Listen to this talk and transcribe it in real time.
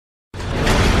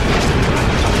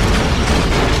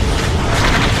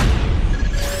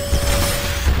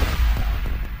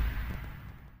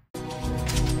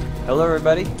Hello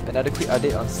everybody, another quick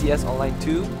update on CS Online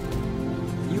 2.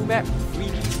 New map,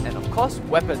 freebies, and of course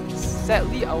weapons.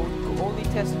 Sadly, I could only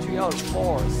test 3 out of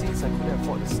 4 since I couldn't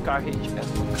afford the Scar H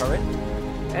as per current.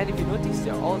 And if you notice, they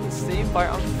are all the same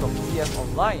firearms from CS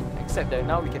Online, except that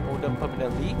now we can own them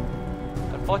permanently.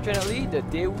 Unfortunately, the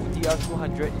DAEWOO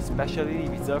DR200 is specially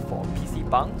reserved for PC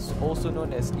bunks, also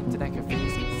known as internet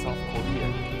cafes in South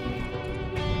Korea.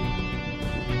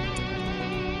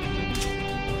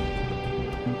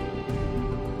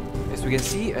 As we can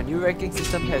see, a new ranking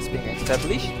system has been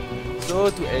established, so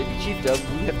to achieve them,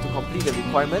 we have to complete the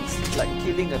requirements, like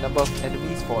killing a number of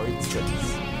enemies for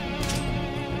instance.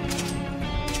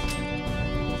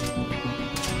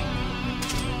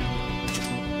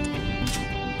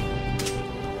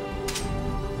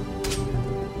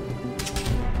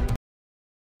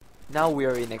 Now we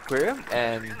are in Aquarium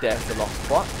and there's the lock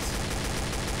spot.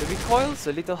 The recoil is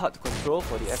a little hard to control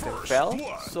for the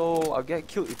FFL, so I'll get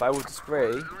killed if I were to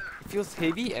spray. It feels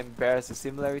heavy and bears a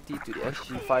similarity to the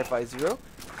SG550,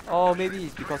 or maybe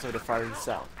it's because of the firing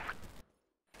sound.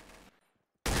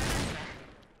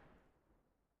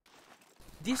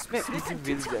 This map isn't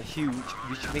really that huge,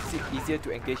 which makes it easier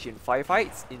to engage in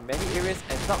firefights in many areas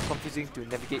and not confusing to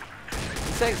navigate.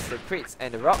 Besides the crates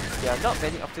and the rocks, there are not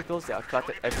many obstacles that are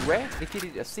cluttered everywhere,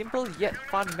 making it a simple yet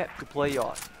fun map to play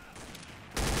on.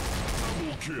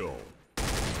 Double kill.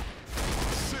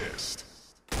 Assist.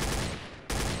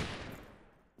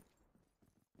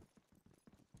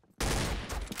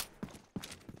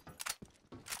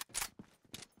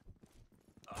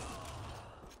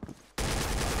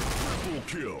 Triple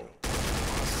kill.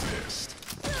 Assist.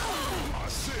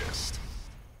 Assist.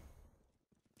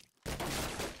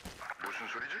 무슨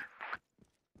소리지?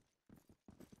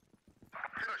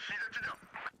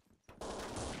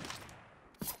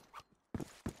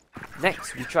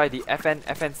 Next, we try the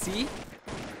FNC.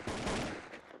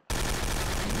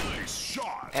 Nice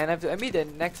shot. And I have to admit that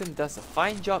Nexon does a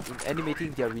fine job in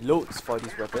animating their reloads for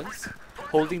these weapons.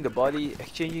 Holding the body,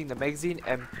 exchanging the magazine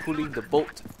and pulling the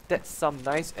bolt. That's some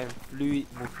nice and fluid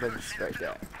movements right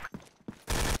there.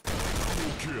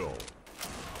 Double kill.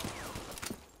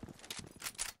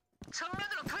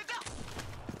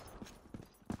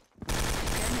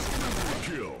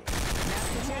 Kill.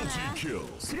 Multi-kill.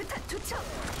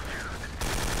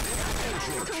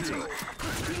 Ultra kill.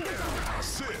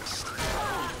 Assist.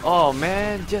 Oh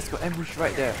man, just got ambushed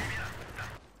right there.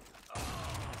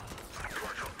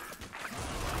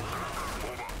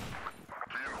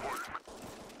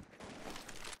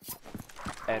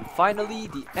 And finally,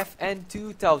 the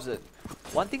FN2000.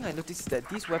 One thing I noticed is that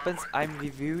these weapons I'm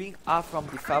reviewing are from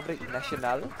the Fabric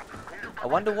Nacional. I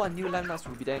wonder what new landmarks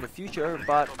will be there in the future,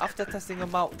 but after testing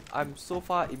them out, I'm so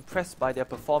far impressed by their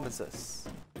performances.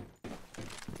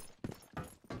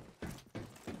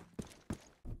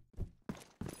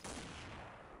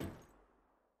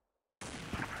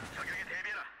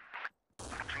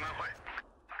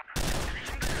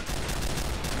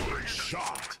 Good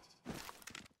shot.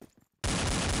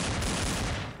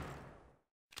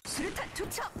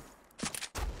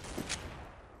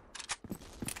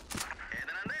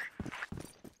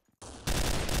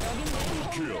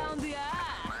 Kill.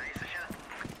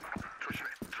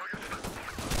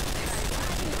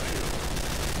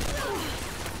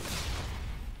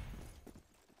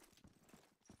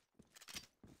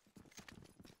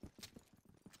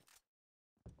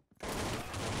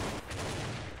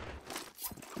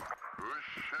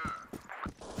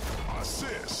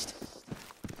 Assist.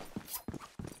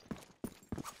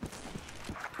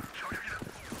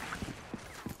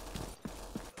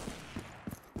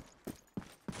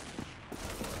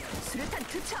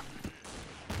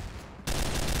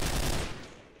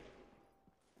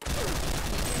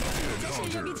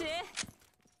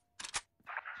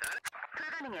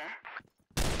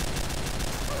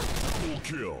 Double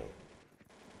kill.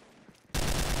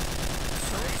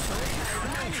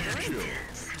 Multi-kill.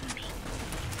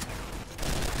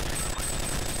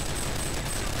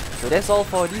 So that's all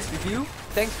for this review.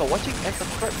 Thanks for watching and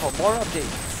subscribe for more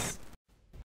updates.